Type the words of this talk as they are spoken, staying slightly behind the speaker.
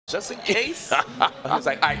just in case. He was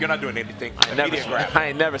like, all right, you're not doing anything. I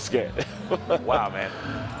ain't never scared. Wow, man.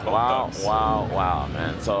 Wow,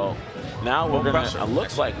 man. So now we're going to, it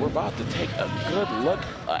looks like we're about to take a good look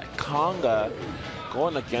at Konga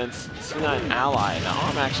going against C9 Ally. Now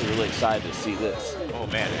I'm actually really excited to see this. Oh,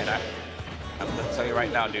 man. And I'm going to tell you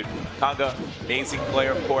right now, dude. Konga, amazing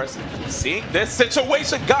player, of course. Seeing this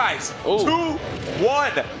situation, guys.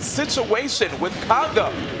 2-1 situation with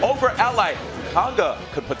Konga over Ally. Konga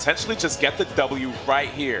could potentially just get the W right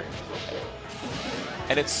here.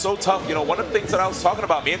 And it's so tough. You know, one of the things that I was talking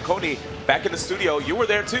about, me and Coney back in the studio, you were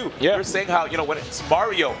there too. Yeah. You were saying how, you know, when it's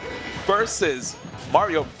Mario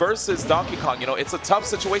versus Donkey Kong, you know, it's a tough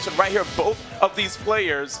situation right here. Both of these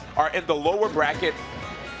players are in the lower bracket.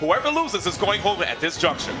 Whoever loses is going home at this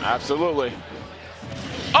junction. Absolutely.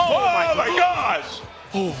 Oh my gosh!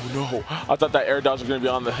 Oh no! I thought that air dodge was going to be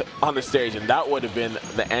on the stage, and that would have been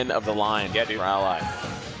the end of the line for Ally.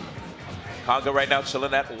 Konga right now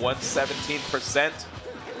chilling at 117%.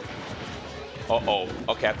 Uh-oh.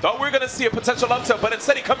 Okay, I thought we were going to see a potential up tilt, but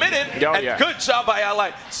instead he committed. Good job by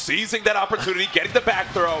Ally, seizing that opportunity, getting the back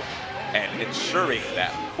throw, and ensuring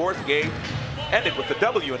that fourth game ended with the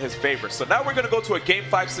W in his favor. So now we're going to go to a Game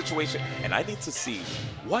 5 situation, and I need to see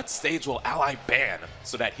what stage will Ally ban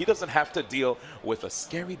so that he doesn't have to deal with a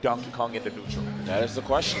scary Donkey Kong in the neutral. That is the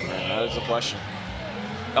question, man. That is the question.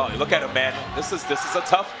 Oh, look at him, man. This is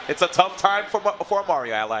a tough time for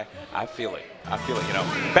Mario Ally. I feel it. I feel it, you know.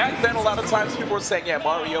 Back then, a lot of times people were saying, yeah,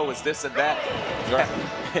 Mario is this and that. Right.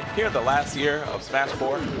 Here in the last year of Smash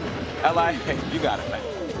 4, Ally, you got it, man.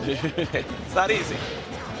 It's not easy.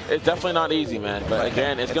 It's definitely not easy, man. But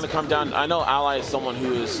again, it's going to come down. I know Ally is someone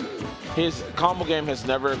who is, his combo game has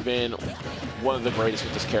never been one of the greatest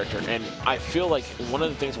with this character. And I feel like one of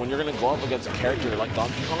the things when you're going to go up against a character like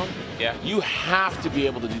Donkey Kong, you have to be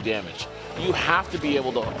able to do damage. You have to be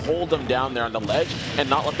able to hold them down there on the ledge and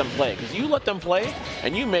not let them play. Because you let them play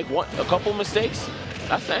and you make a couple mistakes,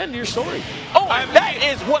 that's the end of your story. Oh, that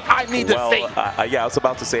is what I need to say. Yeah, I was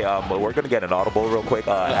about to say, we're going to get an audible real quick.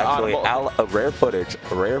 Actually, rare footage,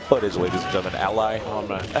 ladies and gentlemen. Ally,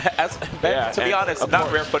 to be honest,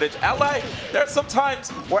 not rare footage. Ally, there are some times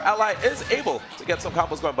where Ally is able to get some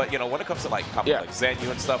combos going, but, you know, when it comes to, like, combos like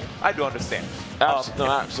Zanyu and stuff, I do understand.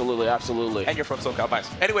 Absolutely. And you're from SoCal, nice.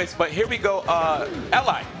 Anyways, but here we go.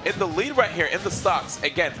 Ally in the lead right here in the stocks.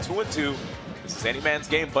 Again, 2-2. This is any man's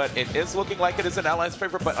game, but it is looking like it is in Ally's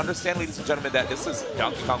favor. But understand, ladies and gentlemen, that this is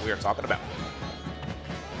Donkey Kong we are talking about.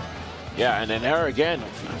 Yeah, and then there again,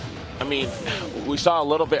 I mean, we saw a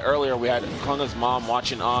little bit earlier, we had Konga's mom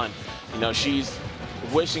watching on. You know, she's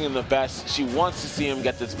wishing him the best. She wants to see him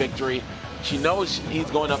get this victory. She knows he's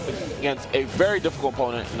going up against a very difficult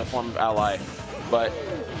opponent in the form of Ally, but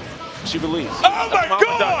she believes. Oh my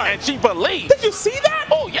God! And she believes. Did you see that?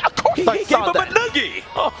 Oh yeah, of course. He gave him a noogie.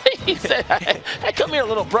 Oh, he said, "Hey, come here,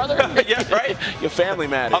 little brother." Yeah, right. Your family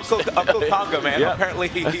matters. Uncle Konga, man. Apparently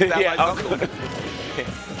he's Ally's uncle.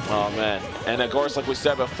 Oh man, and of course, like we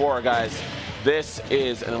said before, guys, this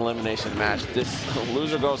is an elimination match. This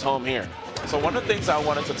loser goes home here. So one of the things I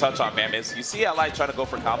wanted to touch on, man, is you see Ally trying to go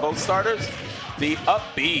for combo starters. The up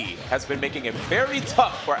B has been making it very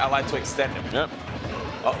tough for Ally to extend him. Yep.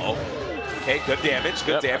 Uh-oh. Okay, good damage,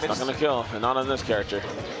 good damage. That's not going to kill, and not on this character.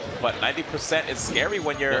 But 90% is scary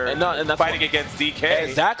when you're fighting against DK.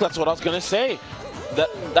 Exactly, that's what I was going to say.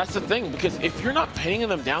 That's the thing, because if you're not pinning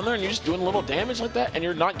them down there and you're just doing a little damage like that, and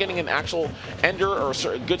you're not getting an actual ender or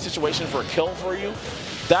a good situation for a kill for you,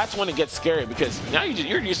 that's when it gets scary, because now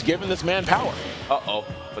you're just giving this man power. Uh-oh.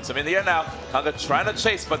 Puts him in the air now. Konga trying to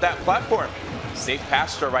chase, but that platform. Safe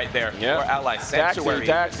pasture right there for Ally. Sanctuary.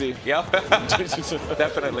 Taxi. Yep.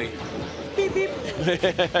 Definitely. Beep, beep.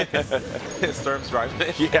 Sturm's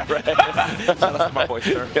driving. Yeah, right. I love my boy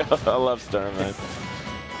Sturm. I love Sturm, man.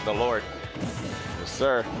 The Lord. Yes,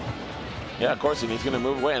 sir. Yeah, of course, he's going to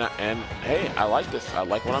move away. And hey, I like this. I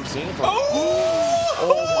like what I'm seeing from him.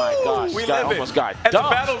 Oh my gosh. We almost got and dumped.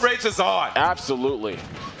 The battle rages on. Absolutely.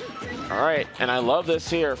 All right, and I love this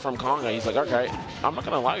here from Konga. He's like, okay, I'm not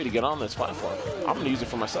going to allow you to get on this platform. I'm going to use it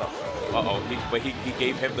for myself. Uh-oh, but he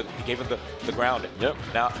gave him the ground. Yep.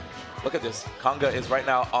 Now, look at this. Konga is right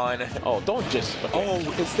now on. Oh, don't just. Okay. Oh,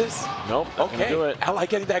 is this? Nope. Okay. Do it. Ally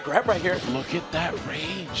getting that grab right here. Look at that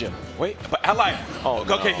rage. Wait, but Ally. Oh,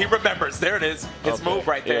 okay, no. He remembers. There it is. His move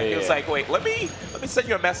right there. He was like, wait, let me send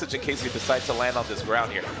you a message in case you decide to land on this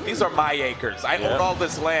ground here. These are my acres. I own all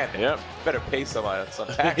this land. Yep. Better pay some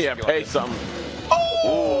tax. Yeah, pay some.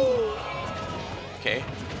 Oh. Okay.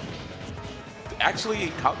 actually,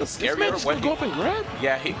 Konga's This scarier man just when gonna go up and grab?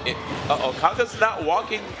 Yeah, Konga's not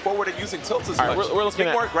walking forward and using tilts as much. We're looking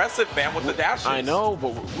He's more aggressive, man, with the dashes. I know,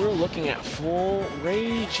 but we're looking at full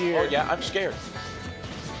rage here. Oh, yeah, I'm scared.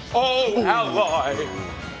 Oh, ally.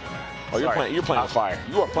 Oh, you're playing with fire.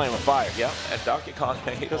 You are playing with fire. Yeah, and Donkey Kong,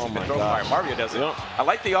 he doesn't control gosh. fire. Mario does it. Yep. I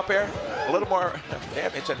like the up air. A little more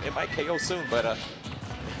damage, and it might KO soon, but it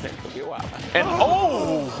could be a while. And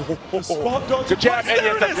Good jab, and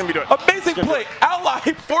yes, that's gonna be doing it. Amazing play. Ally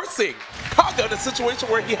forcing Konga in a situation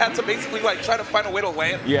where he had to basically like try to find a way to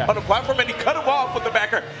land on the platform, and he cut him off with the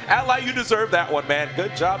backer. Ally, you deserve that one, man.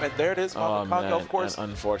 Good job. And there it is, Konga, of course. And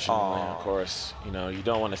unfortunately, of course, you know, you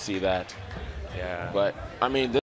don't want to see that. Yeah. But I mean.